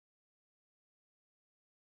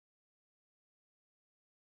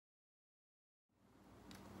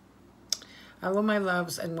Hello, my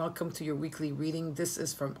loves, and welcome to your weekly reading. This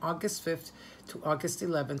is from August 5th to August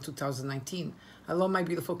 11th, 2019. Hello, my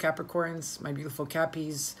beautiful Capricorns, my beautiful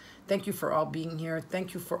Cappies. Thank you for all being here.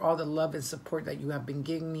 Thank you for all the love and support that you have been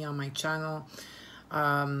giving me on my channel.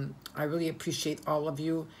 I really appreciate all of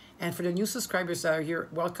you. And for the new subscribers that are here,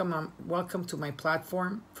 welcome welcome to my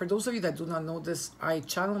platform. For those of you that do not know this, I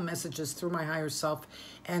channel messages through my higher self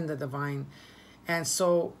and the divine. And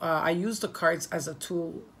so I use the cards as a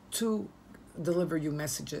tool to deliver you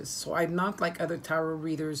messages. So I'm not like other tarot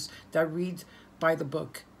readers that read by the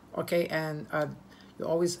book, okay? And you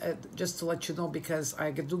always, just to let you know, because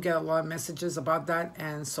I do get a lot of messages about that,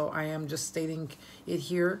 and so I am just stating it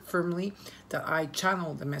here firmly that I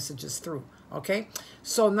channel the messages through, okay?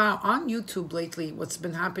 So now on YouTube lately, what's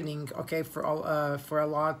been happening, okay, for a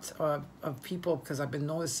lot of people, because I've been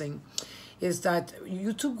noticing, is that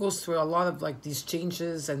YouTube goes through a lot of like these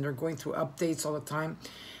changes, and they're going through updates all the time.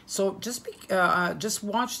 So just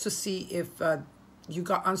watch to see if you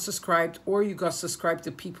got unsubscribed or you got subscribed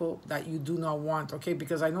to people that you do not want, okay?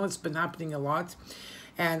 Because I know it's been happening a lot,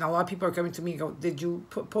 and a lot of people are coming to me and go, did you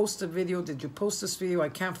post a video? Did you post this video? I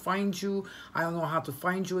can't find you. I don't know how to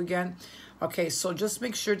find you again. Okay, so just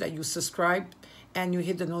make sure that you subscribe and you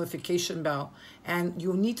hit the notification bell, and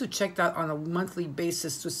you need to check that on a monthly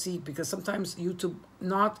basis to see, because sometimes YouTube,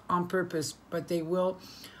 not on purpose, but they will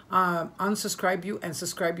unsubscribe you and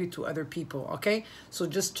subscribe you to other people, okay? So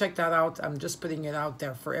just check that out. I'm just putting it out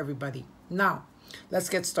there for everybody. Now let's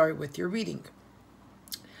get started with your reading.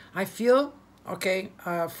 I feel, okay,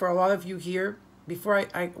 for a lot of you here, before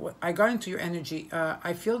I got into your energy,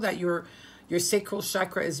 I feel that your sacral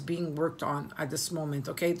chakra is being worked on at this moment,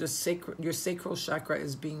 okay? Your sacral chakra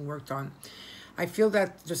is being worked on. I feel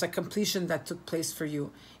that there's a completion that took place for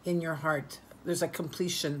you in your heart. There's a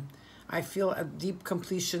completion. I feel a deep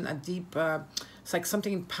completion, a deep, it's like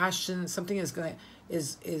something in passion, something is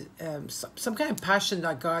some kind of passion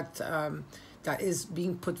that got, that is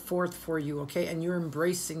being put forth for you, okay? And you're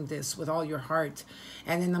embracing this with all your heart.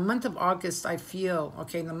 And in the month of August, I feel,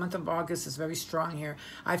 okay, in the month of August is very strong here.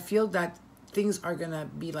 I feel that things are going to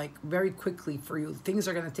be like very quickly for you. Things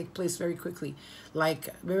are going to take place very quickly,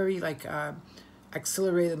 like very like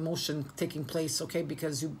accelerated motion taking place, okay?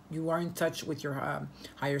 Because you are in touch with your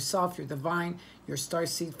higher self, your divine, your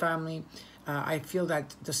starseed family. I feel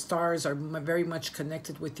that the stars are very much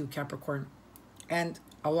connected with you, Capricorn. And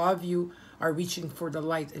a lot of you are reaching for the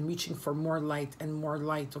light and reaching for more light and more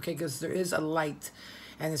light, okay? Because there is a light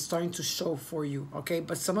and it's starting to show for you, okay?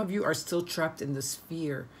 But some of you are still trapped in this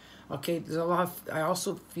fear, okay? There's a lot of, I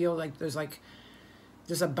also feel like there's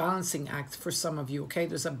a balancing act for some of you, okay?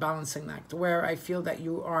 There's a balancing act where I feel that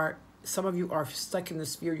some of you are stuck in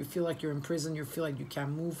this fear. You feel like you're in prison. You feel like you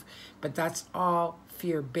can't move, but that's all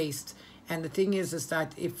fear-based. And the thing is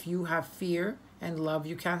that if you have fear and love,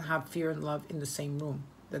 you can't have fear and love in the same room.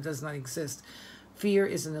 That does not exist. Fear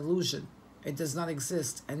is an illusion. It does not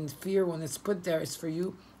exist. And fear, when it's put there, it's for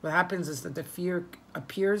you. What happens is that the fear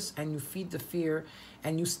appears and you feed the fear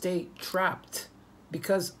and you stay trapped.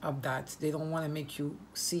 Because of that, they don't want to make you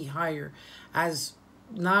see higher. As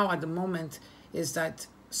now at the moment is that,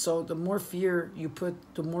 so the more fear you put,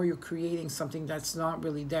 the more you're creating something that's not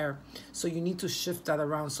really there. So you need to shift that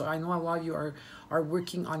around. So I know a lot of you are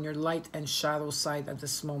working on your light and shadow side at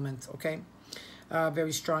this moment, okay?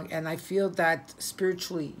 Very strong. And I feel that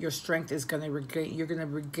spiritually your strength is going to regain, you're going to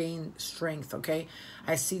regain strength, okay?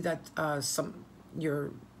 I see that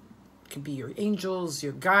could be your angels,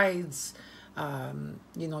 your guides,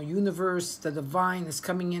 you know, universe, the divine is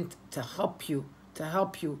coming in to help you,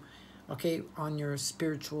 okay, on your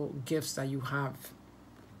spiritual gifts that you have.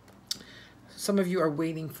 Some of you are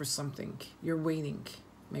waiting for something. You're waiting.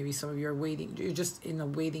 Maybe some of you are waiting. You're just in a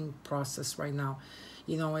waiting process right now.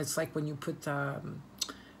 You know, it's like when you put,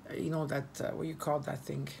 you know, that, what you call that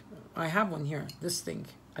thing? I have one here, this thing,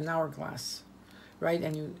 an hourglass, right?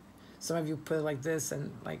 And some of you put it like this,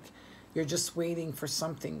 and like, you're just waiting for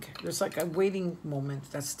something. There's like a waiting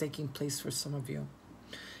moment that's taking place for some of you.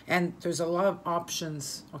 And there's a lot of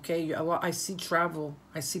options, okay? I see travel.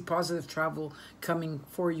 I see positive travel coming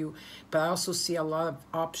for you. But I also see a lot of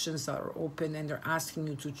options that are open, and they're asking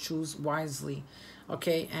you to choose wisely,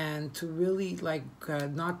 okay? And to really like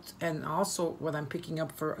not... And also what I'm picking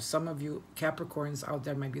up for some of you Capricorns out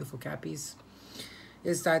there, my beautiful Cappies,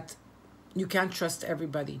 is that you can't trust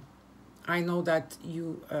everybody. I know that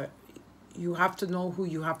you have to know who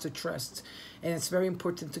you have to trust. And it's very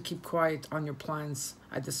important to keep quiet on your plans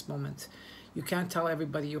at this moment. You can't tell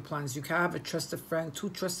everybody your plans. You can have a trusted friend, 2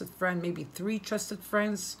 trusted friends, maybe 3 trusted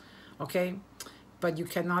friends, okay? but you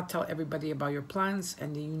cannot tell everybody about your plans,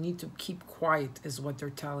 and you need to keep quiet is what they're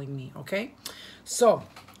telling me, okay? So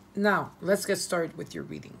now let's get started with your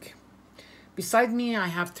reading. Beside me, I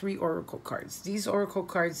have 3 oracle cards. These oracle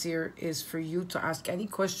cards here is for you to ask any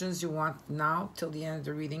questions you want now till the end of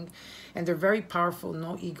the reading, and they're very powerful,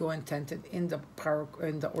 no ego intended in the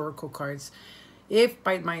oracle cards. If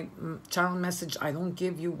by my channel message I don't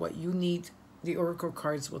give you what you need, the oracle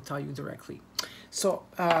cards will tell you directly. So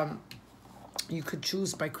you could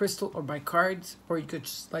choose by crystal or by cards, or you could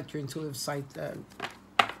just let your intuitive side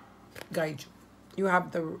guide you. You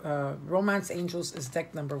have the Romance Angels is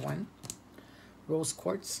deck number 1. Rose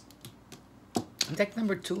Quartz. Deck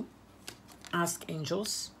number 2, Ask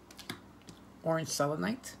Angels, Orange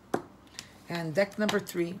Selenite. And deck number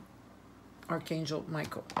 3, Archangel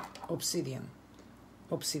Michael, Obsidian,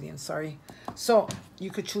 sorry. So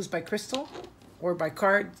you could choose by crystal or by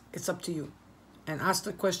card. It's up to you. And ask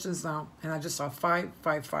the questions now. And I just saw 5,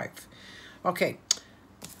 5, 5. Okay.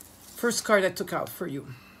 First card I took out for you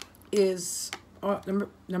is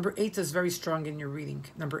number 8 is very strong in your reading.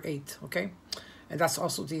 Number 8, okay? And that's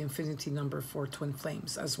also the infinity number for twin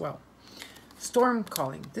flames as well. Storm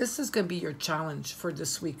calling. This is going to be your challenge for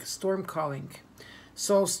this week. Storm calling.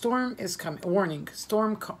 So storm is coming. Warning.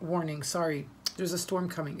 Warning. Sorry. There's a storm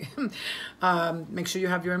coming. Make sure you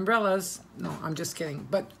have your umbrellas. No, I'm just kidding.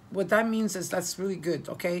 But what that means is that's really good,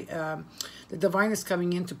 okay? The divine is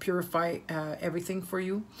coming in to purify everything for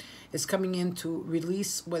you. It's coming in to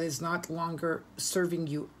release what is not longer serving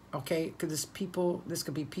you, okay? Because this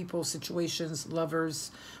could be people, situations,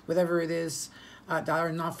 lovers, whatever it is, that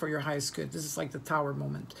are not for your highest good. This is like the tower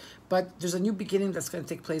moment. But there's a new beginning that's going to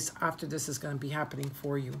take place after this is going to be happening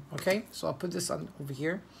for you, okay? So I'll put this on over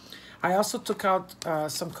here. I also took out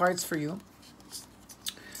some cards for you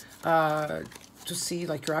to see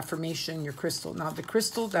like your affirmation, your crystal. Now, the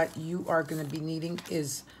crystal that you are going to be needing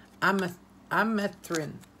is amethyst.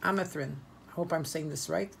 I hope I'm saying this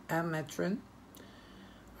right. Amethyst.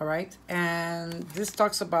 All right. And this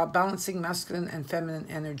talks about balancing masculine and feminine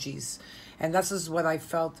energies. And this is what I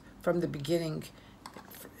felt from the beginning.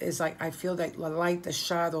 Is like I feel that the light, the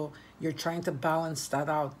shadow, you're trying to balance that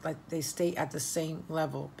out, like they stay at the same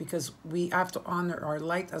level, because we have to honor our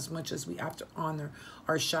light as much as we have to honor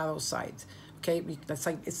our shadow side. Okay, that's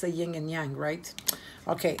like it's the yin and yang, right?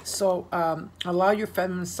 Okay, so allow your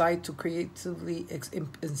feminine side to creatively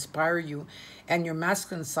inspire you, and your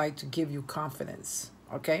masculine side to give you confidence.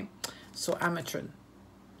 Okay, so amethyst.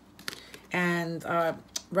 And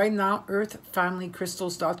right now,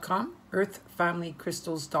 earthfamilycrystals.com.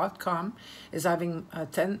 earthfamilycrystals.com is having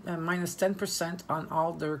minus 10% on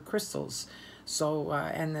all their crystals. So,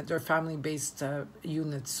 and they're family-based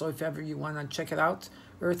units. So if ever you want to check it out,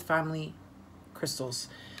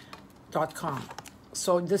 earthfamilycrystals.com.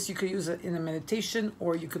 So this, you could use it in a meditation,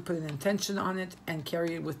 or you could put an intention on it and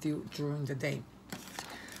carry it with you during the day.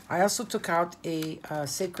 I also took out a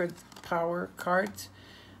Sacred Power card.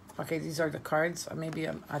 Okay, these are the cards. Maybe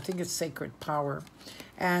I think it's Sacred Power.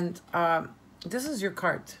 And this is your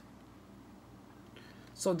card.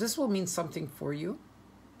 So this will mean something for you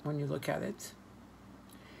when you look at it.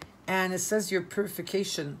 And it says your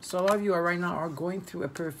purification. So a lot of you are right now are going through a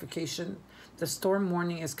purification. The storm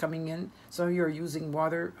warning is coming in. Some of you are using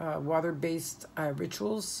water-based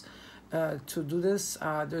rituals to do this.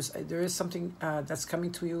 There is something that's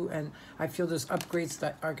coming to you, and I feel there's upgrades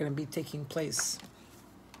that are going to be taking place.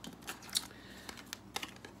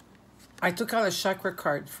 I took out a chakra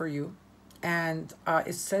card for you, and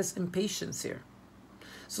it says impatience here.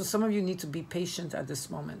 So some of you need to be patient at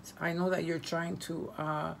this moment. I know that you're trying to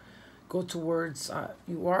go towards,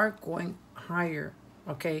 you are going higher,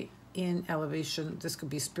 okay, in elevation. This could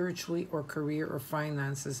be spiritually or career or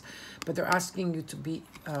finances, but they're asking you to be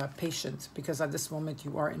patient, because at this moment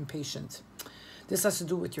you are impatient. This has to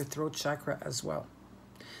do with your throat chakra as well.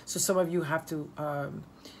 So some of you have to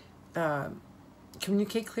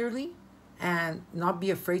communicate clearly, and not be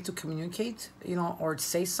afraid to communicate, you know, or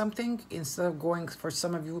say something, instead of going, for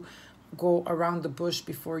some of you, go around the bush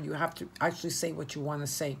before you have to actually say what you want to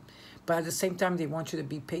say. But at the same time, they want you to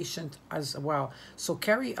be patient as well. So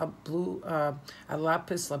carry a blue, a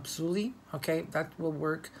lapis lazuli, okay, that will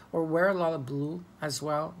work. Or wear a lot of blue as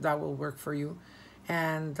well, that will work for you.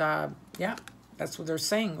 And yeah, that's what they're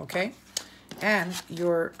saying, okay? And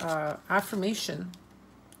your affirmation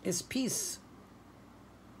is peace.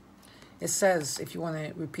 It says, if you want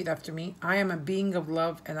to repeat after me, I am a being of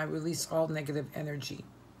love and I release all negative energy.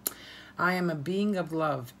 I am a being of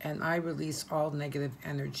love and I release all negative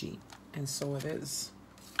energy. And so it is.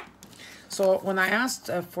 So when I asked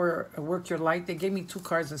for Work Your Light, they gave me 2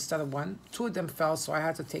 cards instead of 1. 2 of them fell, so I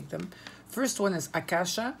had to take them. First one is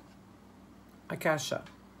Akasha. Akasha.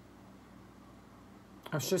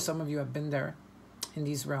 I'm sure some of you have been there in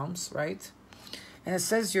these realms, right? And it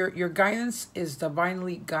says your guidance is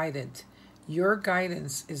divinely guided. Your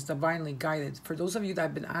guidance is divinely guided. For those of you that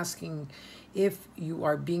have been asking if you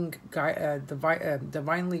are being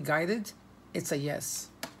divinely guided, it's a yes,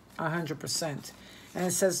 100%. And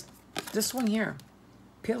it says, this one here,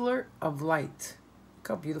 Pillar of Light. Look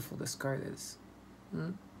how beautiful this card is.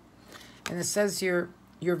 And it says your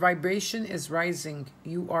vibration is rising.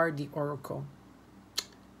 You are the oracle.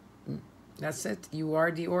 That's it. You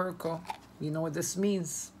are the oracle. You know what this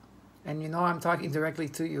means. And you know I'm talking directly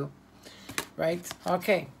to you. Right?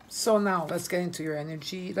 Okay. So now let's get into your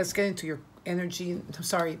energy. Let's get into your energy. I'm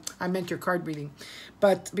sorry, I meant your card reading.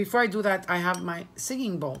 But before I do that, I have my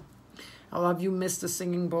singing bowl. A lot of you missed the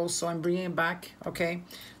singing bowl, so I'm bringing it back, okay?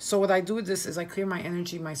 So what I do with this is I clear my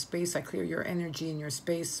energy, my space. I clear your energy in your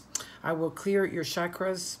space. I will clear your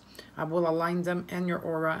chakras. I will align them and your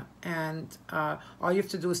aura. And all you have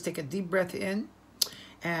to do is take a deep breath in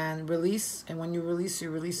and release. And when you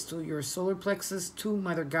release to your solar plexus, to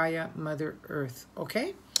Mother Gaia, Mother Earth,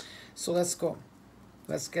 okay? So let's go.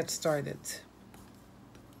 Let's get started.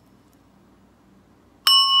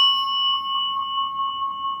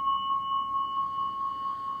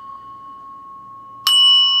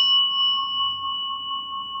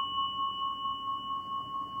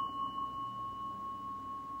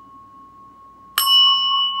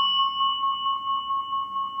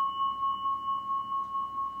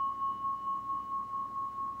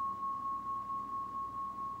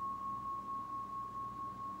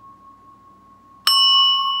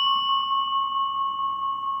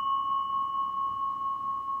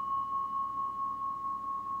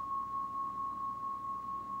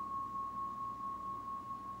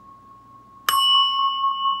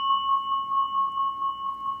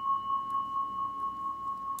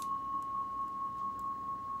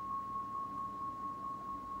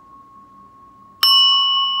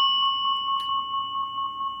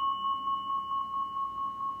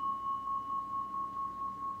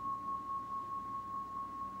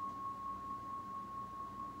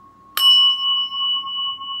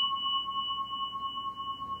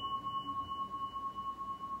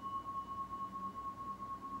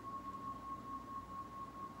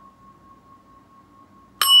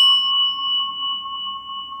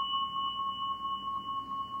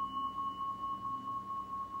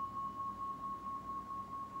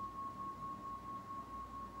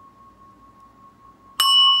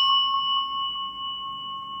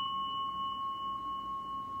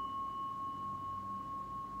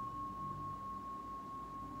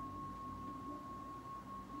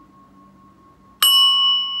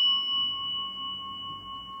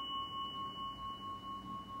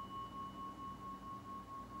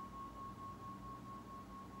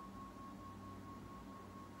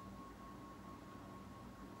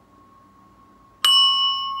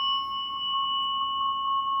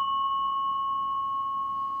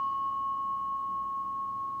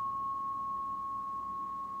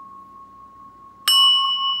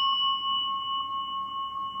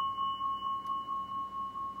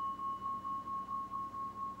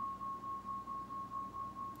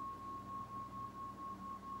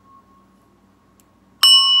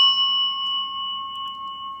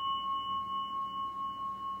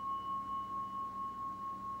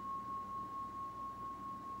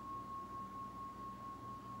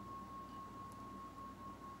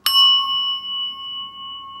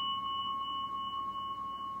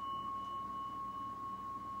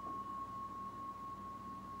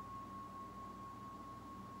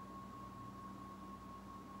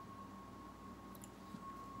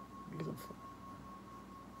 Beautiful.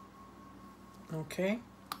 Okay.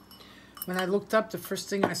 When I looked up, the first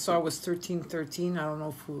thing I saw was 1313. I don't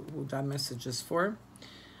know who that message is for.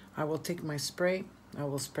 I will take my spray. I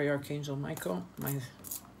will spray Archangel Michael, my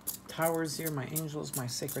towers here, my angels, my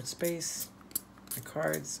sacred space, my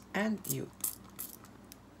cards, and you.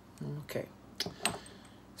 Okay.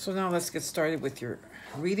 So now let's get started with your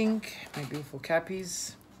reading, my beautiful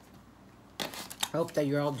Cappies. I hope that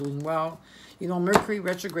you're all doing well. You know, Mercury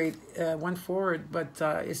retrograde went forward, but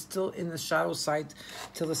is still in the shadow side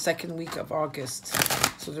till the second week of August.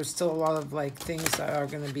 So there's still a lot of like things that are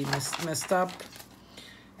going to be messed up.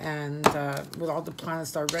 And with all the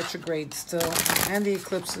planets that are retrograde still, and the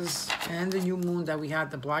eclipses, and the new moon that we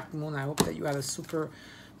had, the black moon. I hope that you had a super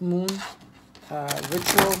moon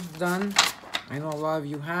ritual done. I know a lot of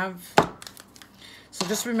you have. So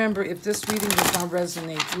just remember, if this reading does not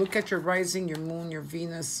resonate, look at your rising, your moon, your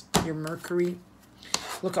Venus, your Mercury.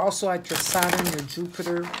 Look also at your Saturn, your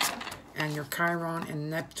Jupiter, and your Chiron and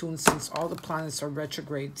Neptune, since all the planets are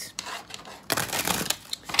retrograde.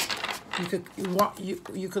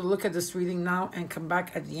 You could look at this reading now and come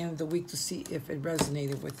back at the end of the week to see if it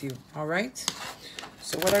resonated with you. All right?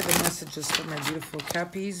 So what are the messages for my beautiful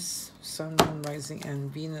Cappies? Sun, Moon, Rising,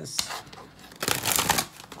 and Venus.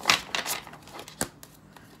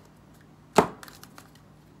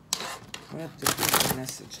 What are the beautiful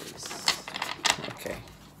messages? Okay.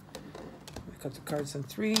 I got the cards in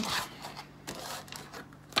 3.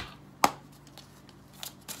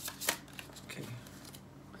 Okay.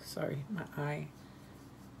 Sorry, my eye.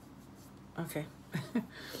 Okay.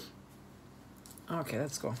 Okay,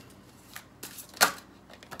 let's go.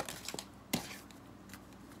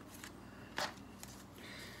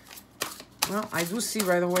 Well, I do see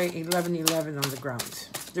right away 1111 on the ground.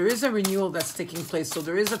 There is a renewal that's taking place. So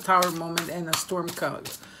there is a tower moment and a storm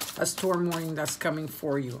warning that's coming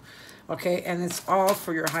for you. Okay, and it's all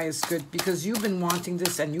for your highest good, because you've been wanting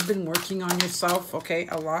this and you've been working on yourself, okay,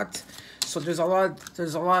 a lot. So there's a lot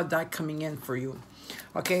of that coming in for you.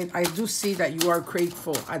 Okay, I do see that you are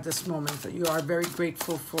grateful at this moment. That you are very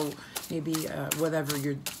grateful for maybe whatever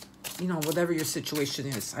whatever your situation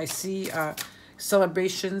is. I see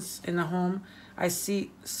celebrations in the home. I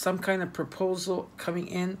see some kind of proposal coming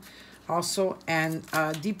in also, and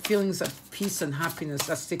deep feelings of peace and happiness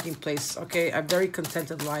that's taking place. Okay, a very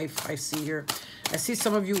contented life I see here. I see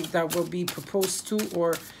some of you that will be proposed to,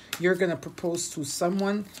 or you're going to propose to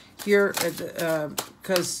someone here,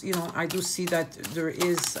 because, I do see that there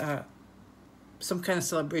is some kind of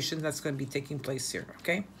celebration that's going to be taking place here,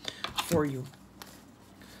 okay, for you.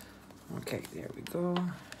 Okay, there we go.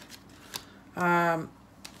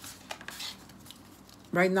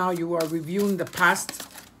 Right now you are reviewing the past.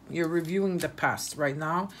 You're reviewing the past right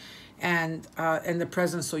now, and the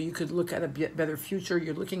present, so you could look at a better future.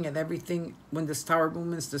 You're looking at everything when this tower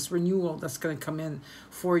movements, this renewal that's going to come in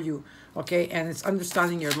for you, okay? And it's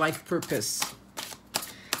understanding your life purpose.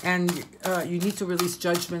 And you need to release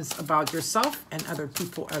judgments about yourself and other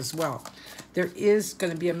people as well. There is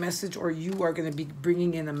going to be a message, or you are going to be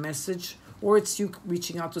bringing in a message, or it's you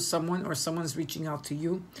reaching out to someone, or someone's reaching out to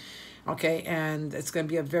you. Okay, and it's going to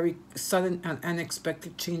be a very sudden and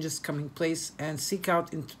unexpected changes coming place, and seek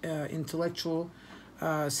out intellectual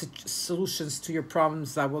solutions to your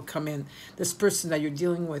problems that will come in. This person that you're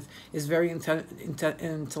dealing with is very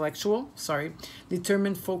intellectual,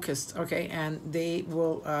 determined, focused, okay, and they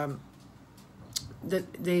will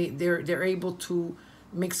they're able to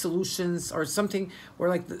make solutions or something, or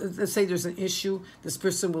like, let's say there's an issue, this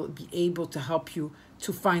person will be able to help you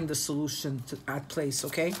to find the solution at place,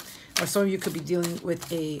 okay? Or some of you could be dealing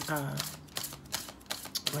with I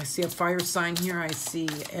see a fire sign here. I see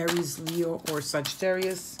Aries, Leo, or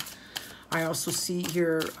Sagittarius. I also see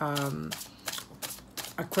here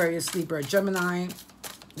Aquarius, Libra, Gemini.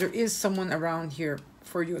 There is someone around here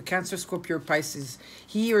for you, a Cancer, Scorpio, Pisces.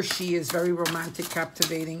 He or she is very romantic,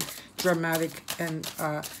 captivating, dramatic, and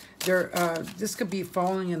this could be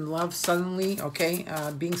falling in love suddenly, okay?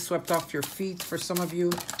 Being swept off your feet for some of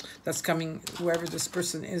you. That's coming, whoever this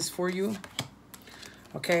person is for you,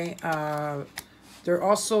 okay? They're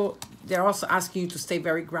also asking you to stay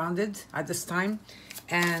very grounded at this time,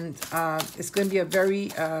 and it's going to be a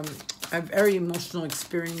very emotional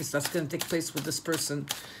experience that's going to take place with this person.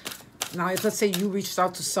 Now, if let's say you reached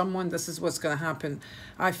out to someone, this is what's going to happen.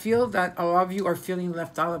 I feel that a lot of you are feeling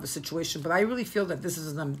left out of a situation, but I really feel that this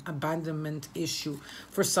is an abandonment issue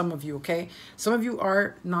for some of you, okay? Some of you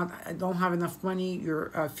don't have enough money.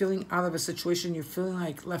 You're feeling out of a situation. You're feeling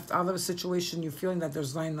like left out of a situation. You're feeling that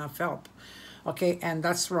there's not enough help, okay? And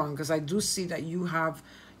that's wrong, because I do see that you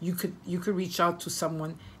could reach out to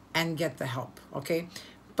someone and get the help, okay?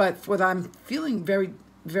 But what I'm feeling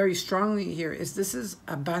very strongly here is this is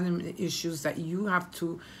abandonment issues that you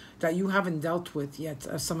haven't dealt with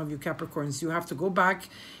yet. Some of you Capricorns, you have to go back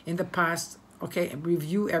in the past, okay, and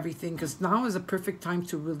review everything, because now is a perfect time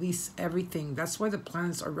to release everything. That's why the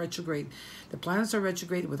planets are retrograde. The planets are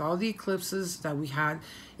retrograde with all the eclipses that we had.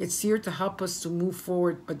 It's here to help us to move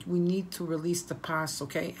forward, but we need to release the past,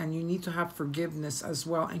 okay? And you need to have forgiveness as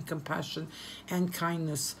well, and compassion and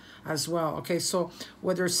kindness as well, okay? So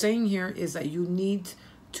what they're saying here is that you need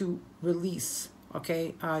to release,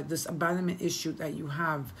 okay, this abandonment issue that you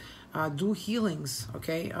have. Do healings,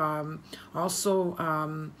 okay? Also,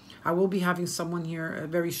 I will be having someone here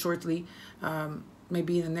very shortly,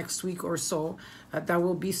 maybe in the next week or so, that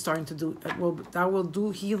will be starting to do, that will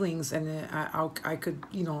do healings, and I could,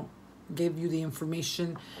 give you the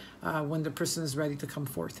information when the person is ready to come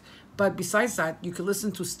forth. But besides that, you could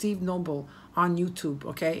listen to Steve Noble on YouTube,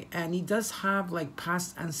 okay? And he does have like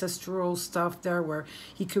past ancestral stuff there where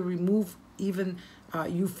he could remove even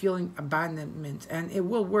you feeling abandonment, and it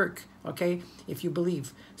will work, okay, if you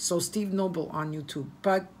believe. So Steve Noble on YouTube.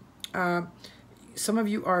 But some of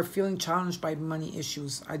you are feeling challenged by money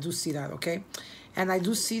issues. I do see that, okay? And I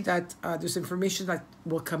do see that there's information that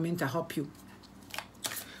will come in to help you,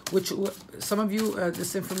 which some of you,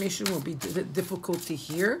 this information will be difficult to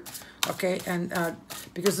hear, okay? And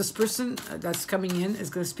because this person that's coming in is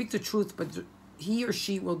going to speak the truth, but he or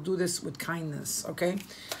she will do this with kindness, okay?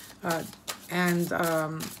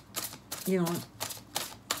 You know,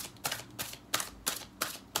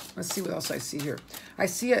 let's see what else I see here. I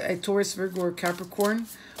see a Taurus, Virgo, or Capricorn,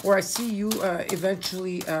 or I see you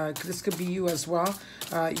eventually, this could be you as well.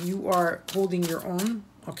 You are holding your own,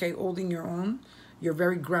 okay, holding your own. You're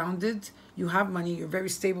very grounded. You have money. You're very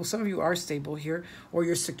stable. Some of you are stable here, or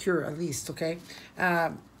you're secure at least, okay?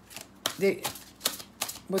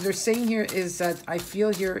 What they're saying here is that I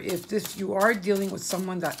feel here, if you are dealing with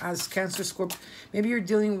someone that has Cancer, Scorpio, maybe you're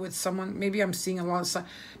dealing with someone, maybe I'm seeing a lot of,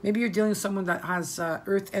 maybe you're dealing with someone that has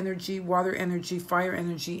earth energy, water energy, fire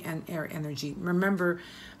energy, and air energy. Remember,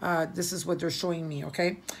 this is what they're showing me,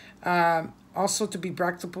 okay? Also to be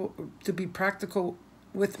practical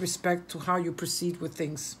with respect to how you proceed with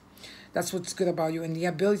things. That's what's good about you, and the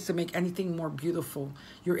ability to make anything more beautiful.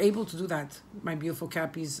 You're able to do that, my beautiful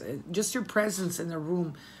Cappies. Just your presence in the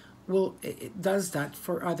room it does that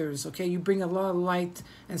for others, okay? You bring a lot of light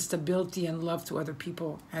and stability and love to other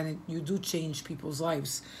people, and you do change people's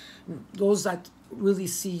lives. Those that really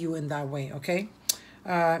see you in that way, okay?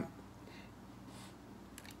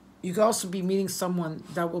 You could also be meeting someone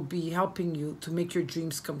that will be helping you to make your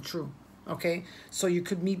dreams come true. Okay, so you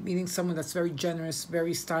could meeting someone that's very generous,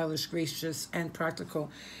 very stylish, gracious, and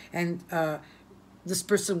practical, and this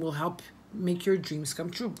person will help make your dreams come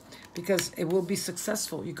true because it will be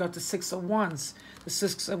successful. You got the Six of Wands. The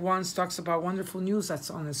Six of Wands talks about wonderful news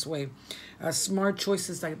that's on its way, smart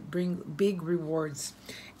choices that bring big rewards,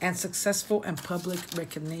 and successful and public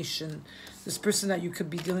recognition. This person that you could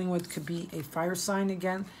be dealing with could be a fire sign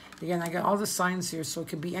again. Again, I got all the signs here, so it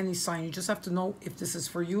could be any sign. You just have to know if this is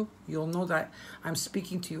for you. You'll know that I'm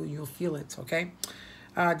speaking to you. You'll feel it, okay?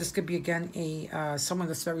 This could be, again, someone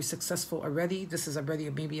that's very successful already. This is already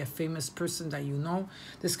maybe a famous person that you know.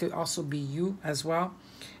 This could also be you as well.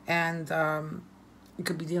 And you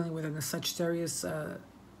could be dealing with a Sagittarius,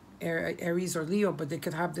 Aries, or Leo, but they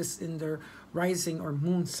could have this in their rising or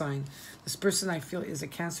moon sign. This person, I feel, is a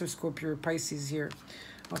Cancer, Scorpio, or Pisces here.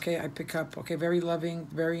 Okay, I pick up, okay, very loving,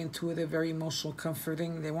 very intuitive, very emotional,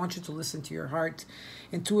 comforting. They want you to listen to your heart.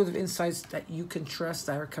 Intuitive insights that you can trust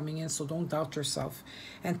that are coming in, so don't doubt yourself.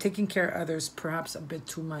 And taking care of others, perhaps a bit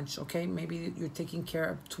too much, okay? Maybe you're taking care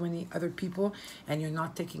of too many other people and you're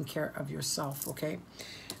not taking care of yourself, okay?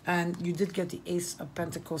 And you did get the Ace of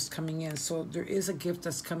Pentacles coming in, so there is a gift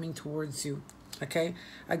that's coming towards you. Okay,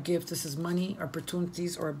 a gift. This is money,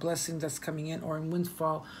 opportunities, or a blessing that's coming in, or a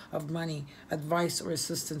windfall of money, advice or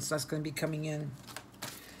assistance that's going to be coming in.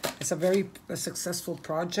 It's a very successful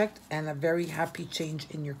project and a very happy change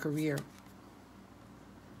in your career.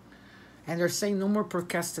 And they're saying no more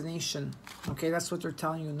procrastination. Okay, that's what they're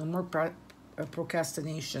telling you. No more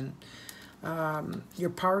procrastination. Your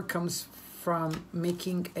power comes from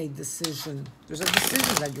making a decision. There's a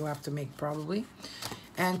decision that you have to make probably.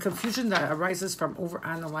 And confusion that arises from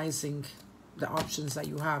overanalyzing the options that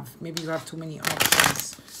you have. Maybe you have too many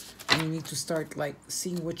options and you need to start like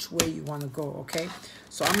seeing which way you want to go, okay?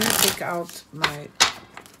 So I'm going to take out my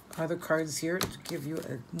other cards here to give you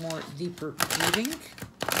a more deeper reading.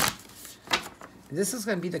 This is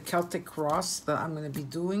going to be the Celtic Cross that I'm going to be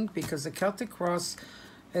doing because the Celtic Cross,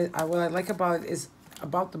 what I like about it is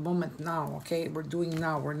about the moment now, okay? We're doing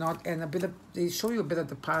now. We're not, and they show you a bit of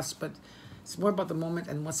the past, but it's more about the moment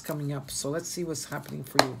and what's coming up. So let's see what's happening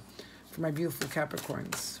for you, for my beautiful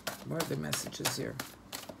Capricorns. What are the messages here?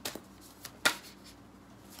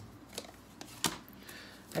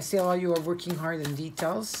 I see a lot of you are working hard in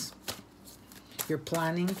details. You're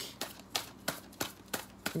planning.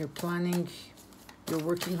 You're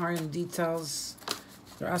working hard in details.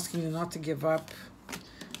 They're asking you not to give up.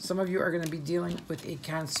 Some of you are going to be dealing with a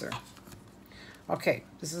Cancer. Okay,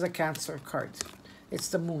 this is a Cancer card. It's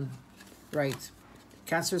the moon. Right.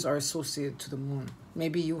 Cancers are associated to the moon.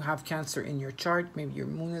 Maybe you have Cancer in your chart. Maybe your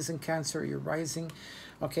moon is in Cancer, you're rising.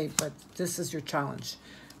 Okay, but this is your challenge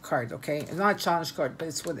card, okay? It's not a challenge card, but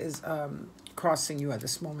it's what is crossing you at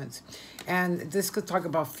this moment. And this could talk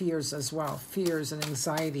about fears as well, fears and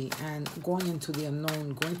anxiety and going into the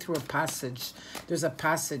unknown, going through a passage. There's a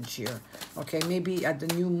passage here, okay? Maybe at the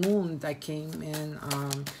new moon that came in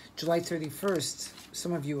July 31st,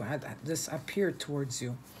 some of you had this appear towards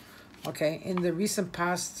you, okay? In the recent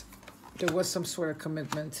past, there was some sort of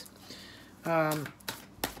commitment.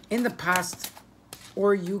 In the past,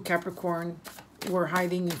 or you, Capricorn, were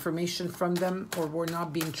hiding information from them, or were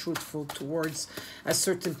not being truthful towards a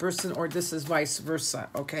certain person, or this is vice versa,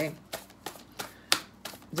 okay?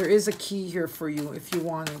 There is a key here for you if you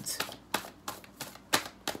want it.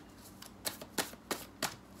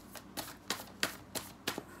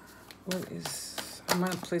 What is... I'm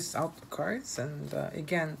going to place out the cards, and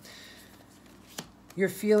again, you're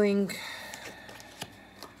feeling...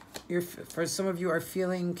 for some of you are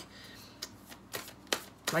feeling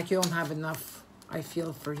like you don't have enough. I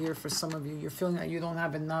feel for some of you, you're feeling that you don't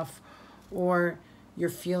have enough, or you're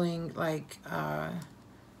feeling like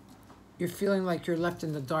you're left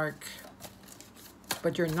in the dark,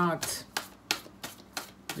 but you're not.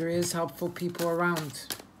 There is helpful people around.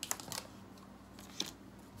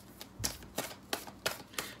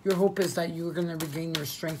 Your hope is that you're going to regain your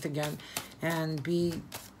strength again and be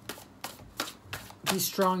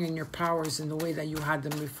strong in your powers in the way that you had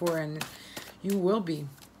them before, and you will be.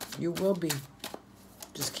 You will be.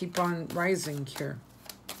 Just keep on rising here.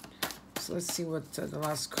 So let's see what the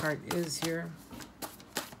last card is here.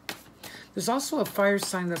 There's also a fire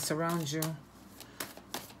sign that's around you.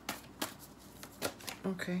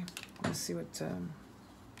 Okay, let's see what...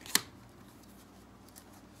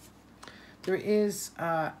 There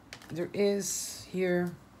is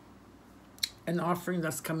here an offering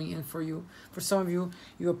that's coming in for you. For some of you,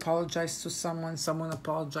 you apologize to someone. Someone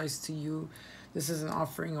apologized to you. This is an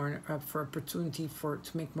offering or for opportunity to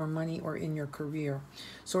make more money or in your career.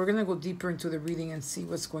 So we're going to go deeper into the reading and see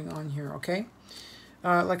what's going on here, okay?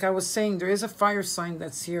 Like I was saying, there is a fire sign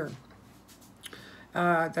that's here,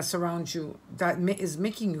 that's around you, that is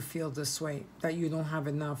making you feel this way, that you don't have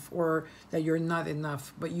enough or that you're not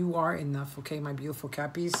enough, but you are enough, okay, my beautiful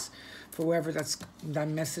Cappies, for whoever that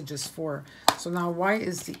message is for. So now, why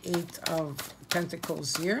is the Eight of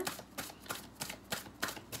Pentacles here?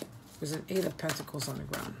 There's an Eight of Pentacles on the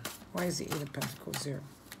ground. Why is the Eight of Pentacles here?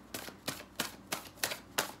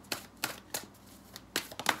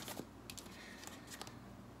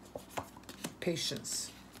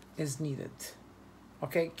 Patience is needed.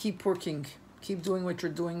 Okay, keep working. Keep doing what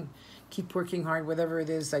you're doing. Keep working hard, whatever it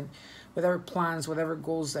is, whatever plans, whatever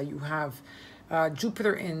goals that you have.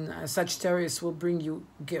 Jupiter in Sagittarius will bring you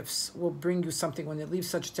gifts, will bring you something. When it leaves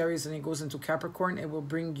Sagittarius and it goes into Capricorn, it will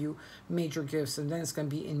bring you major gifts. And then it's going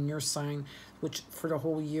to be in your sign, which for the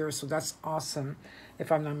whole year. So that's awesome,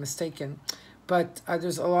 if I'm not mistaken. But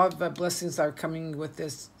there's a lot of blessings that are coming with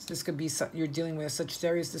this. This could be you're dealing with a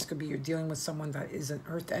Sagittarius. This could be you're dealing with someone that is an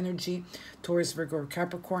earth energy, Taurus, Virgo, or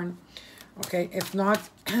Capricorn. Okay, if not,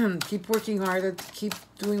 keep working hard. Keep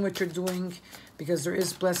doing what you're doing, because there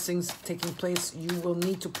is blessings taking place. You will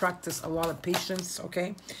need to practice a lot of patience,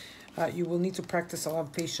 okay? You will need to practice a lot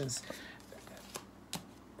of patience.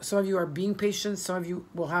 Some of you are being patient. Some of you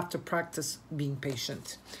will have to practice being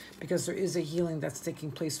patient, because there is a healing that's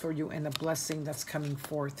taking place for you and a blessing that's coming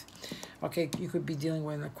forth. Okay, you could be dealing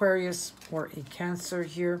with an Aquarius or a Cancer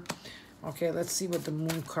here. Okay, let's see what the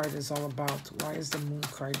Moon card is all about. Why is the Moon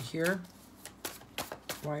card here?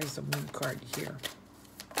 Why is the Moon card here?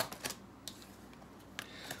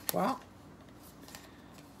 Well,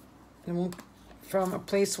 the Moon, from a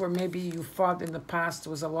place where maybe you fought in the past,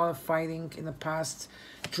 there was a lot of fighting in the past,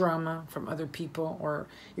 drama from other people, or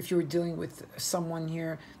if you were dealing with someone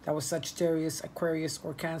here that was Sagittarius, Aquarius,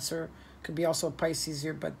 or Cancer, could be also a Pisces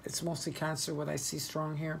here, but it's mostly Cancer, what I see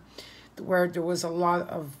strong here, where there was a lot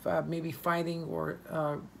of maybe fighting or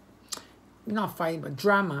not fighting, but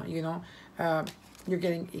drama, you know. You're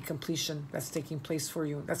getting a completion that's taking place for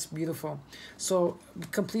you. That's beautiful. So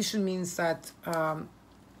completion means that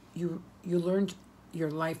you learned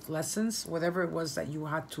your life lessons, whatever it was that you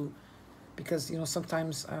had to, because, you know,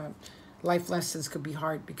 sometimes life lessons could be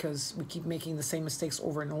hard because we keep making the same mistakes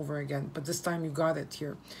over and over again. But this time you got it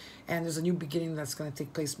here. And there's a new beginning that's going to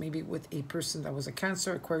take place, maybe with a person that was a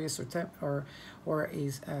Cancer, Aquarius, or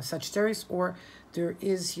a Sagittarius, or there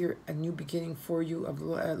is here a new beginning for you of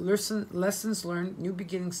lessons learned, new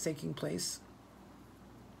beginnings taking place.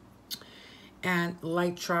 And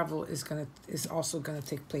light travel is also gonna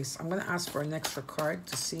take place. I'm gonna ask for an extra card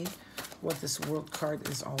to see what this World card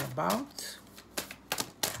is all about.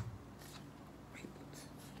 Wait,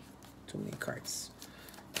 too many cards.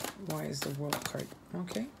 Why is the World card?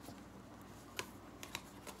 Okay.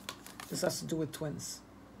 This has to do with twins.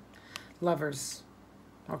 Lovers.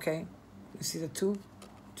 Okay? You see the two?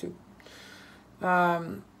 Two.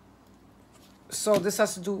 So this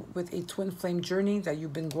has to do with a twin flame journey that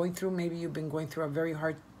you've been going through. Maybe you've been going through a very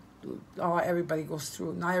hard... everybody goes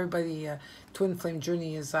through. Not everybody twin flame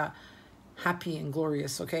journey is happy and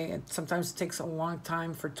glorious, okay? And sometimes it takes a long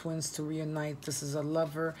time for twins to reunite. This is a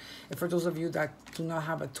lover. And for those of you that do not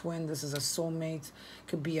have a twin, this is a soulmate.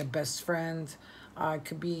 Could be a best friend. It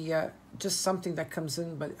could be just something that comes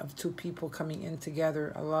in, but of two people coming in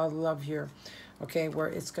together. A lot of love here, okay, where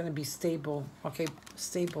it's going to be stable, okay,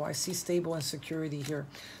 stable. I see stable and security here.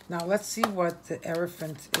 Now, let's see what the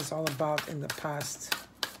Hierophant is all about in the past.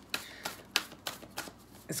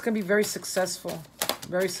 It's going to be very successful.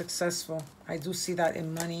 Very successful. I do see that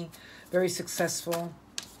in money. Very successful.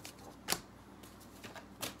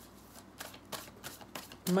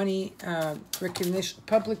 Money, recognition,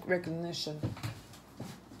 public recognition.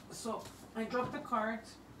 So I dropped the card.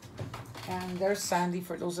 And there's Sandy.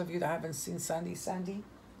 For those of you that haven't seen Sandy. Sandy,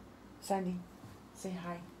 say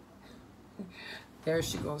hi. There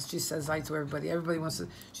she goes. She says hi to everybody. Everybody wants to...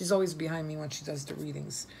 She's always behind me when she does the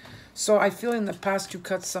readings. So I feel in the past you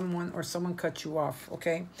cut someone or someone cut you off,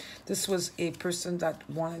 okay? This was a person that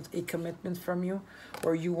wanted a commitment from you,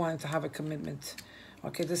 or you wanted to have a commitment.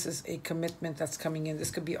 Okay, this is a commitment that's coming in. This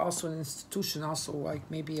could be also an institution, also like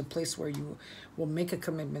maybe a place where you will make a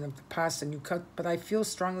commitment of the past and you cut. But I feel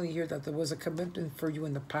strongly here that there was a commitment for you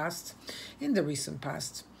in the past, in the recent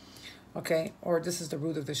past. Okay, or this is the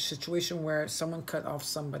root of the situation where someone cut off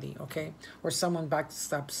somebody, okay? Or someone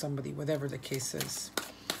backstabbed somebody, whatever the case is.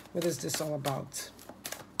 What is this all about?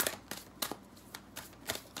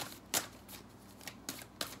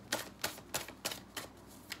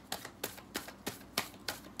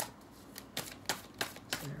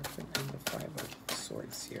 And the Five of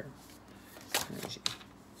Swords here. Energy.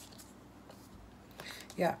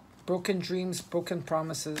 Yeah, broken dreams, broken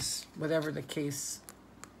promises, whatever the case.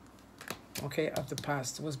 Okay, of the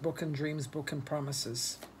past. It was broken dreams, broken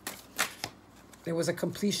promises. There was a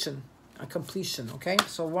completion, okay?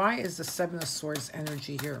 So why is the Seven of Swords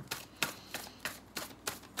energy here?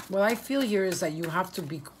 What I feel here is that you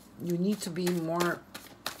need to be more,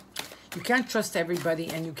 you can't trust everybody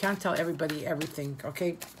and you can't tell everybody everything,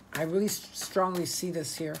 okay? I really strongly see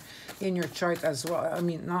this here in your chart as well. I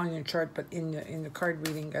mean, not in your chart, but in the card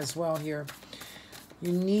reading as well here.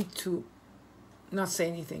 You need to not say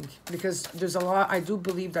anything, because there's a lot. I do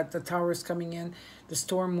believe that the Tower is coming in, the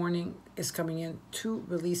storm warning is coming in to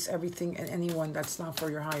release everything and anyone that's not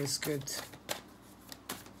for your highest good.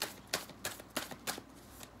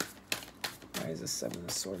 Why is the Seven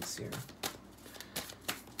of Swords here?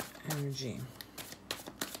 Energy.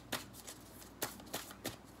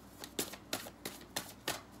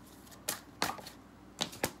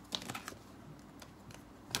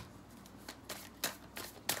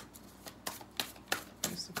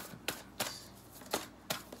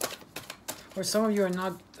 Or some of you are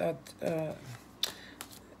not that,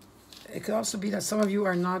 it could also be that some of you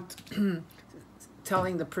are not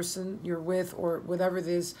telling the person you're with or whatever it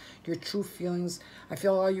is, your true feelings. I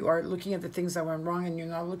feel a lot of you are looking at the things that went wrong and you're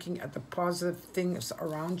not looking at the positive things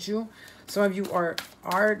around you. Some of you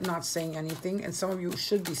are not saying anything and some of you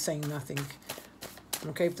should be saying nothing.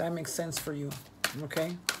 Okay, if that makes sense for you.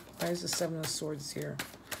 Okay? Why is the Seven of Swords here?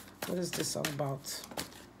 What is this all about?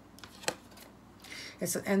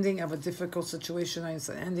 It's an ending of a difficult situation. It's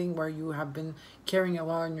an ending where you have been carrying a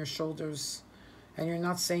lot on your shoulders and you're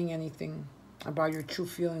not saying anything about your true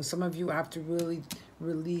feelings. Some of you have to really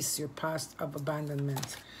release your past of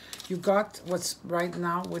abandonment. You got what's right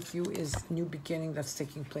now with you is new beginning that's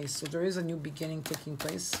taking place. So there is a new beginning taking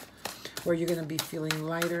place where you're going to be feeling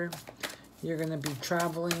lighter. You're going to be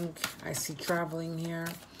traveling. I see traveling here.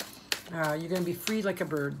 You're going to be free like a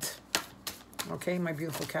bird. Okay, my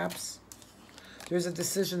beautiful caps. There's a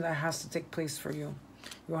decision that has to take place for you.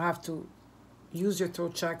 You'll have to use your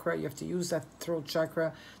throat chakra. You have to use that throat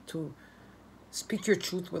chakra to speak your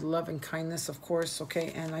truth with love and kindness, of course,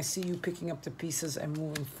 okay? And I see you picking up the pieces and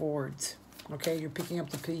moving forward, okay? You're picking up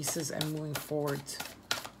the pieces and moving forward.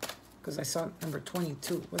 Because I saw number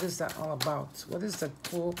 22. What is that all about? What is the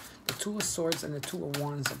Two of Swords and the Two of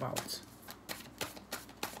Wands about?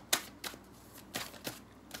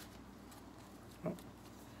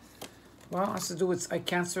 Well, it has to do with a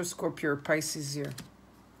Cancer, Scorpio, or Pisces here.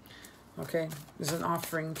 Okay? There's an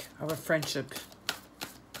offering of a friendship.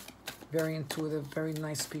 Very intuitive, very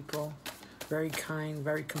nice people. Very kind,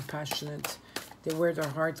 very compassionate. They wear their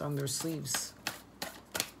heart on their sleeves.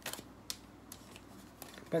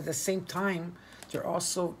 But at the same time, they're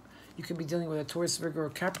also, you could be dealing with a Taurus, Virgo, or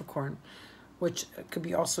Capricorn. which could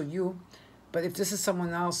be also you. But if this is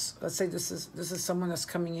someone else, let's say this is someone that's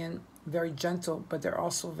coming in very gentle, but they're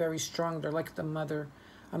also very strong. They're like the mother,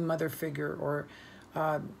 a mother figure, or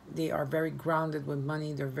they are very grounded with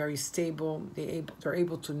money. They're very stable. They're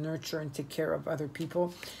able to nurture and take care of other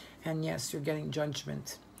people. And yes, you're getting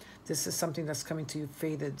judgment. This is something that's coming to you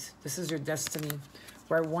faded. This is your destiny,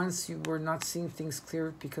 where once you were not seeing things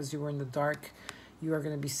clear because you were in the dark, you are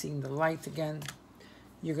going to be seeing the light again.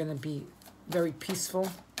 You're going to be very peaceful,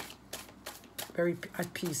 very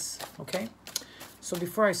at peace, okay? So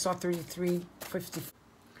before I saw 33, 50.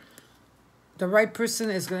 The right person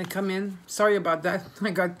is going to come in. Sorry about that.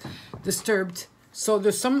 I got disturbed. So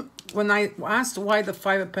there's some, when I asked why the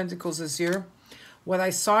Five of Pentacles is here, what I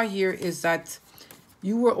saw here is that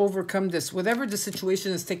you will overcome this. Whatever the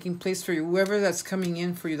situation is taking place for you, whoever that's coming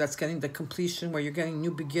in for you, that's getting the completion, where you're getting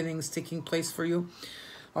new beginnings taking place for you,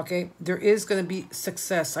 okay? There is going to be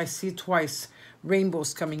success. I see it twice.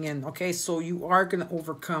 Rainbows coming in, okay? So you are going to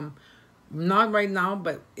overcome. Not right now,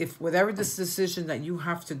 but if whatever this decision that you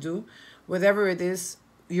have to do, whatever it is,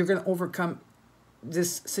 you're going to overcome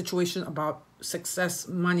this situation about success,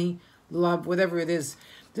 money, love, whatever it is.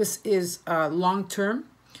 This is long-term,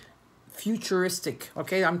 futuristic,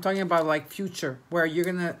 okay? I'm talking about like future, where you're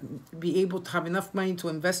going to be able to have enough money to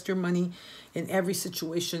invest your money in every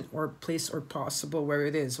situation or place or possible where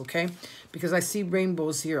it is, okay? Because I see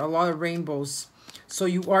rainbows here, a lot of rainbows. So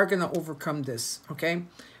you are going to overcome this, okay?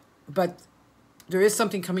 But there is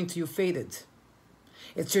something coming to you faded.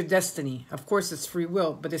 It's your destiny. Of course, it's free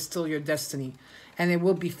will, but it's still your destiny. And it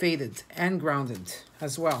will be faded and grounded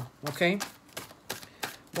as well, okay?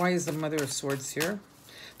 Why is the Mother of Swords here?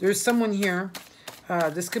 There's someone here.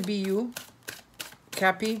 This could be you,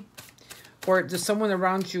 Cappy. Or there's someone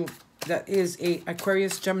around you that is a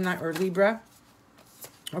Aquarius, Gemini, or Libra.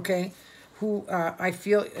 Okay? Who I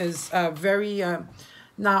feel is very...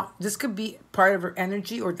 now, this could be part of her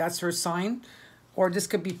energy, or that's her sign. Or this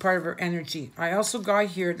could be part of her energy. I also got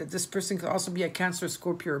here that this person could also be a Cancer,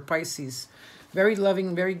 Scorpio, or Pisces. Very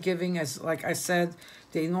loving, very giving. As like I said,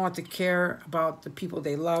 they know how to care about the people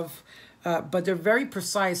they love. But they're very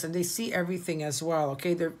precise, and they see everything as well.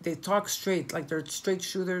 Okay, they talk straight, like they're straight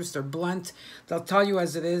shooters. They're blunt. They'll tell you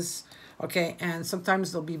as it is. Okay, and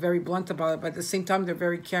sometimes they'll be very blunt about it, but at the same time, they're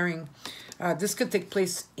very caring. This could take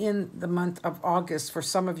place in the month of August for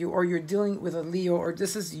some of you, or you're dealing with a Leo, or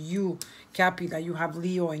this is you, Cappy, that you have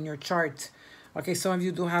Leo in your chart. Okay, some of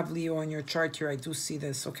you do have Leo in your chart here. I do see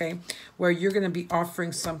this, okay? Where you're going to be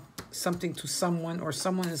offering something to someone, or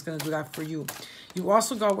someone is going to do that for you. You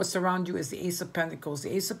also got what's around you is the Ace of Pentacles.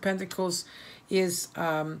 The Ace of Pentacles is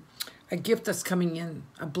a gift that's coming in,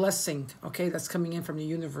 a blessing, okay, that's coming in from the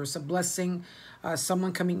universe, a blessing,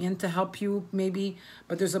 someone coming in to help you maybe,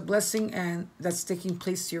 but there's a blessing and that's taking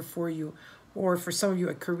place here for you, or for some of you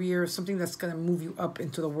a career, something that's going to move you up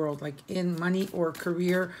into the world, like in money or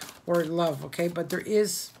career or love, okay? But there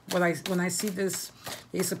is, when I see this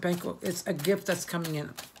Ace of Pentacles, it's a gift that's coming in,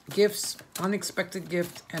 gifts, unexpected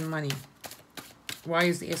gift, and money. Why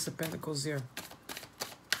is the Ace of Pentacles here?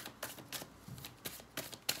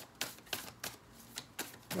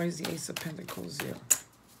 Why is the Ace of Pentacles here?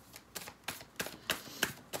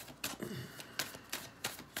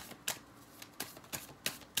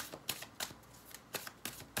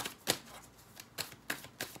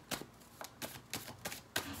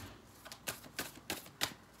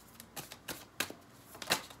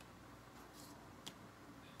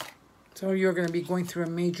 So you're going to be going through a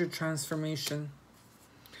major transformation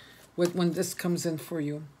when this comes in for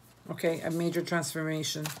you. Okay, a major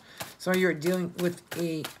transformation. So you're dealing with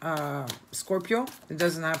a Scorpio. It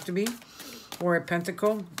doesn't have to be. Or a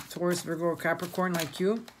Pentacle, Taurus, Virgo, or Capricorn like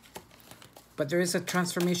you. But there is a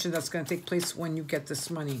transformation that's going to take place when you get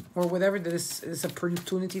this money. Or whatever this is,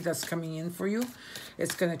 opportunity that's coming in for you.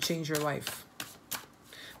 It's going to change your life.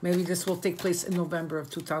 Maybe this will take place in November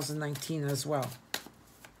of 2019 as well.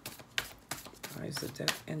 Why is the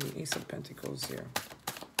Death and the Ace of Pentacles here?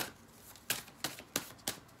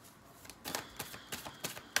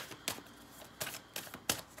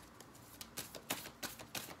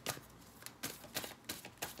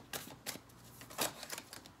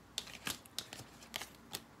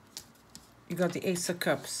 You got the Ace of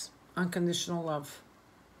Cups, unconditional love.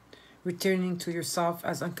 Returning to yourself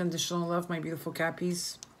as unconditional love, my beautiful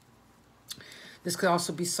Cappies. This could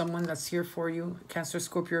also be someone that's here for you. Cancer,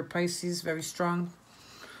 Scorpio, or Pisces, very strong.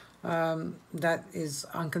 That is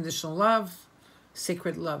unconditional love,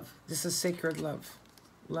 sacred love. This is sacred love.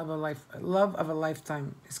 Love of life, love of a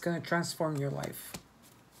lifetime. It's going to transform your life.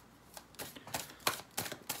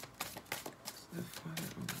 The Five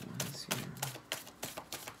of Wands here.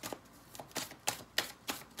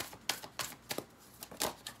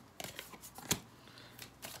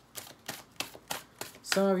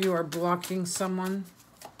 Some of you are blocking someone,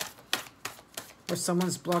 or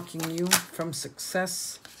someone's blocking you from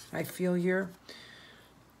success, I feel here.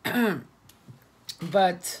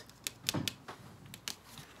 But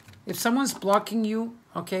if someone's blocking you,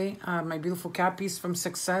 okay, my beautiful Cappies, from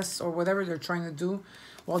success or whatever they're trying to do,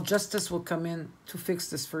 well, justice will come in to fix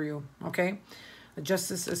this for you, okay?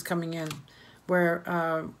 Justice is coming in, where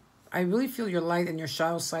I really feel your light and your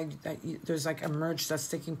shadow side, that there's like a merge that's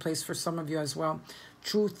taking place for some of you as well.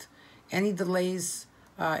 Truth, any delays,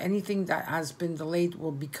 anything that has been delayed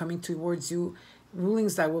will be coming towards you.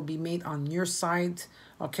 Rulings that will be made on your side,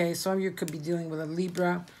 okay? Some of you could be dealing with a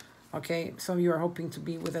Libra, okay? Some of you are hoping to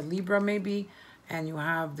be with a Libra maybe, and you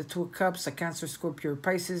have the Two of Cups, a Cancer, Scorpio, or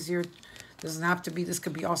Pisces here. Doesn't have to be. This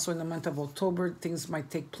could be also in the month of October. Things might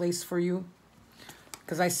take place for you.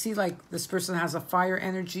 Because I see like this person has a fire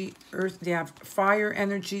energy, earth, they have fire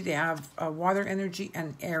energy, they have water energy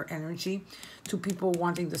and air energy. Two people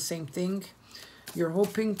wanting the same thing. You're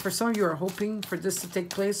hoping, for some of you are hoping for this to take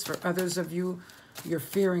place. For others of you, you're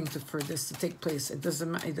fearing for this to take place. It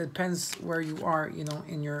doesn't matter. It depends where you are, you know,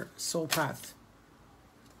 in your soul path.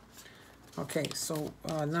 Okay, so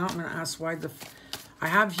now I'm going to ask why I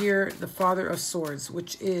have here the Father of Swords,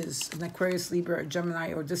 which is an Aquarius, Libra,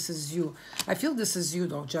 Gemini, or this is you. I feel this is you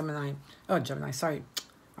though, Gemini. Oh, Gemini, sorry.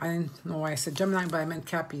 I didn't know why I said Gemini, but I meant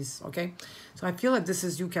Cappies, okay? So I feel that this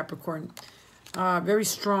is you, Capricorn. Very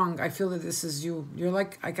strong. I feel that this is you. You're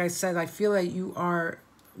like I said, I feel that you are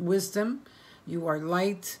wisdom. You are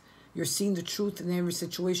light. You're seeing the truth in every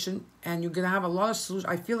situation, and you're going to have a lot of solutions.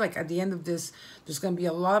 I feel like at the end of this, there's going to be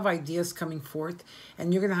a lot of ideas coming forth,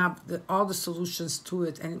 and you're going to have all the solutions to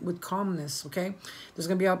it, and with calmness, okay? There's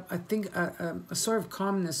going to be, I think, a sort of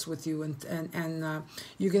calmness with you, and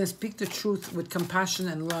you're going to speak the truth with compassion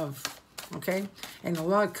and love, okay? And a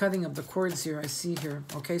lot of cutting of the cords here, I see here,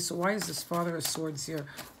 okay? So why is this Father of Swords here?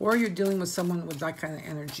 Or you're dealing with someone with that kind of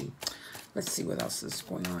energy. Let's see what else is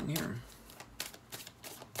going on here.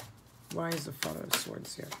 Why is the Father of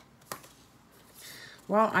Swords here?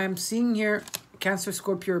 Well, I'm seeing here Cancer,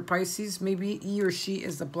 Scorpio, or Pisces. Maybe he or she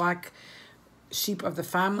is the black sheep of the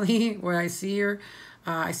family. What I see here,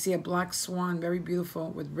 I see a black swan, very beautiful,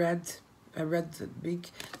 with a red beak.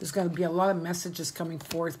 There's going to be a lot of messages coming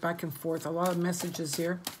forth, back and forth. A lot of messages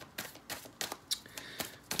here.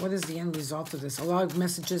 What is the end result of this? A lot of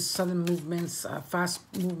messages, sudden movements, fast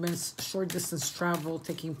movements, short distance travel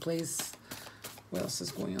taking place. What else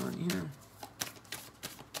is going on here?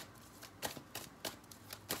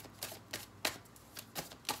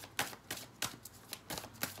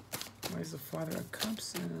 Why is the Father of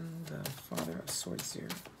Cups and the Father of Swords here?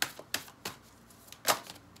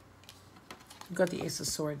 You've got the Ace of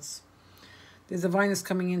Swords. The Divine is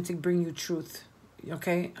coming in to bring you truth.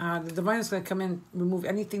 Okay? The Divine is going to come in, remove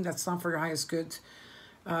anything that's not for your highest good.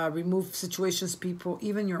 Remove situations, people,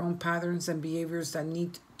 even your own patterns and behaviors that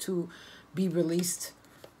need to be released.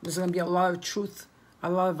 There's going to be a lot of truth, a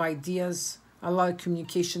lot of ideas, a lot of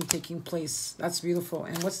communication taking place. That's beautiful.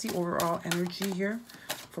 And what's the overall energy here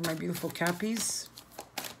for my beautiful Cappies?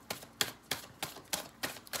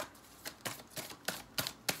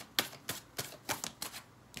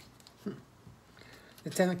 The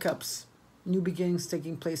Ten of Cups. New beginnings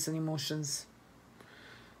taking place in emotions.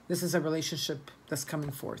 This is a relationship that's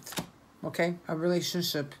coming forth. Okay? A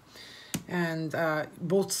relationship. And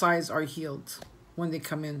both sides are healed when they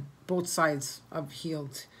come in. Both sides have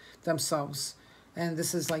healed themselves. And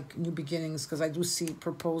this is like new beginnings, because I do see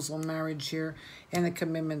proposal, marriage here, and a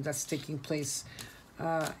commitment that's taking place.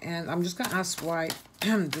 And I'm just going to ask why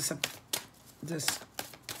this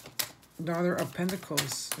Daughter of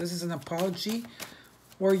Pentacles. This is an apology,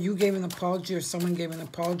 or you gave an apology, or someone gave an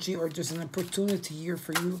apology, or there's an opportunity here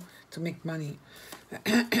for you to make money.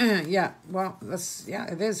 Yeah, well,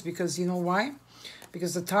 it is, because you know why?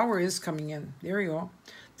 Because the Tower is coming in. There you go.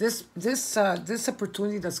 This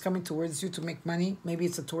opportunity that's coming towards you to make money, maybe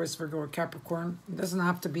it's a Taurus, Virgo, or Capricorn. It doesn't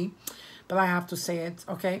have to be, but I have to say it,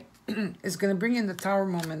 okay? It's going to bring in the Tower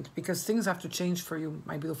moment, because things have to change for you,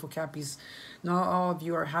 my beautiful Cappies. Not all of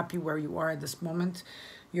you are happy where you are at this moment.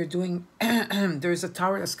 You're doing, there's a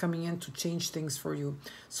Tower that's coming in to change things for you.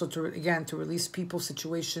 So to release people,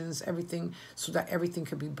 situations, everything, so that everything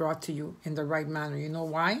can be brought to you in the right manner. You know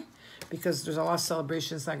why? Because there's a lot of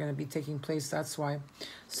celebrations that are going to be taking place. That's why.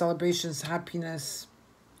 Celebrations, happiness,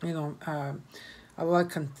 you know, a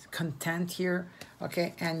lot of content here.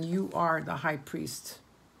 Okay, and you are the High Priest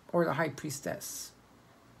or the High Priestess.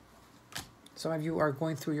 Some of you are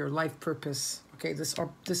going through your life purpose. Okay,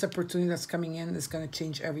 this opportunity that's coming in is going to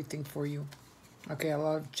change everything for you. Okay, a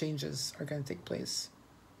lot of changes are going to take place.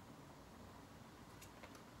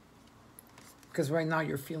 Because right now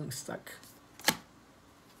you're feeling stuck.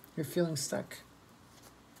 You're feeling stuck.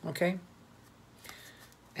 Okay?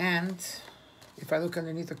 And if I look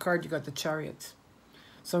underneath the card, you got the Chariot.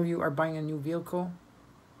 Some of you are buying a new vehicle,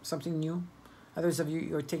 something new. Others of you,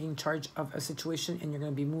 you're taking charge of a situation and you're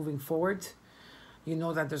going to be moving forward. You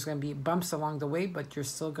know that there's going to be bumps along the way, but you're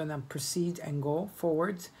still going to proceed and go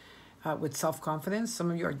forward with self-confidence. Some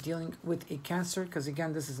of you are dealing with a Cancer, because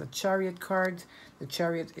again, this is a Chariot card. The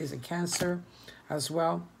Chariot is a Cancer as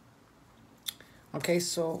well. Okay,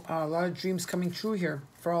 so a lot of dreams coming true here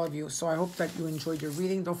for all of you. So I hope that you enjoyed your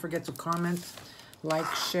reading. Don't forget to comment,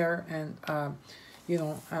 like, share, and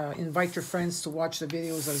invite your friends to watch the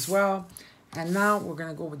videos as well. And now we're going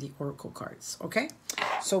to go with the Oracle cards, okay?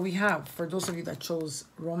 So we have, for those of you that chose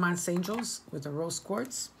Romance Angels with the Rose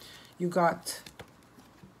Quartz, you got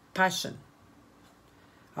Passion.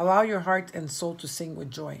 Allow your heart and soul to sing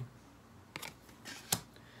with joy.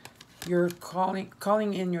 You're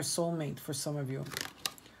calling in your soulmate for some of you.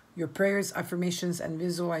 Your prayers, affirmations, and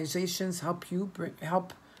visualizations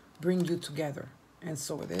help bring you together. And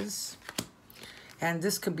so it is. And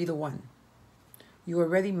this could be the one. You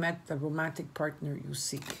already met the romantic partner you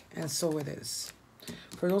seek. And so it is.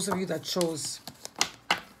 For those of you that chose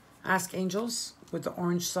Ask Angels with the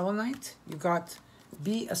orange selenite, you got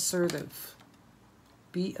Be Assertive.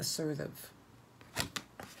 Be assertive.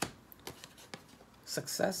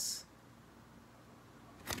 Success.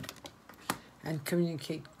 And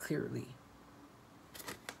communicate clearly.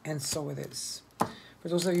 And so it is. For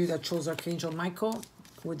those of you that chose Archangel Michael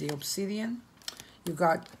with the obsidian, you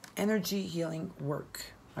got energy healing work.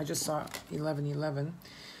 I just saw 1111.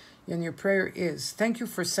 And your prayer is, thank you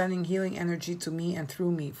for sending healing energy to me and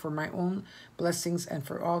through me for my own blessings and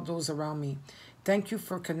for all those around me. Thank you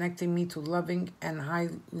for connecting me to loving and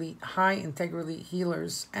high integrity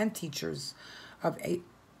healers and teachers of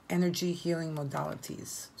energy healing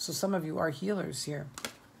modalities. So some of you are healers here.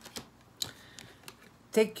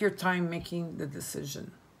 Take your time making the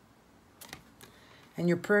decision. And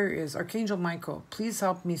your prayer is, Archangel Michael, please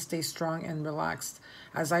help me stay strong and relaxed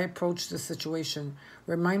as I approach the situation.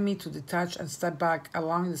 Remind me to detach and step back,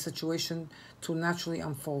 allowing the situation to naturally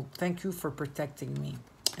unfold. Thank you for protecting me.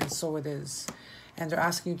 And so it is. And they're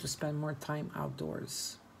asking you to spend more time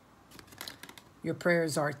outdoors. Your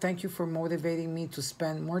prayers are, thank you for motivating me to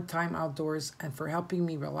spend more time outdoors and for helping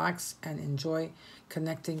me relax and enjoy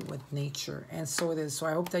connecting with nature. And so it is. So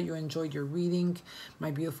I hope that you enjoyed your reading. My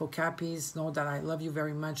beautiful Cappies, know that I love you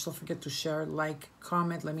very much. Don't forget to share, like,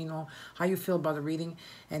 comment. Let me know how you feel about the reading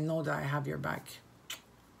and know that I have your back.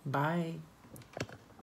 Bye.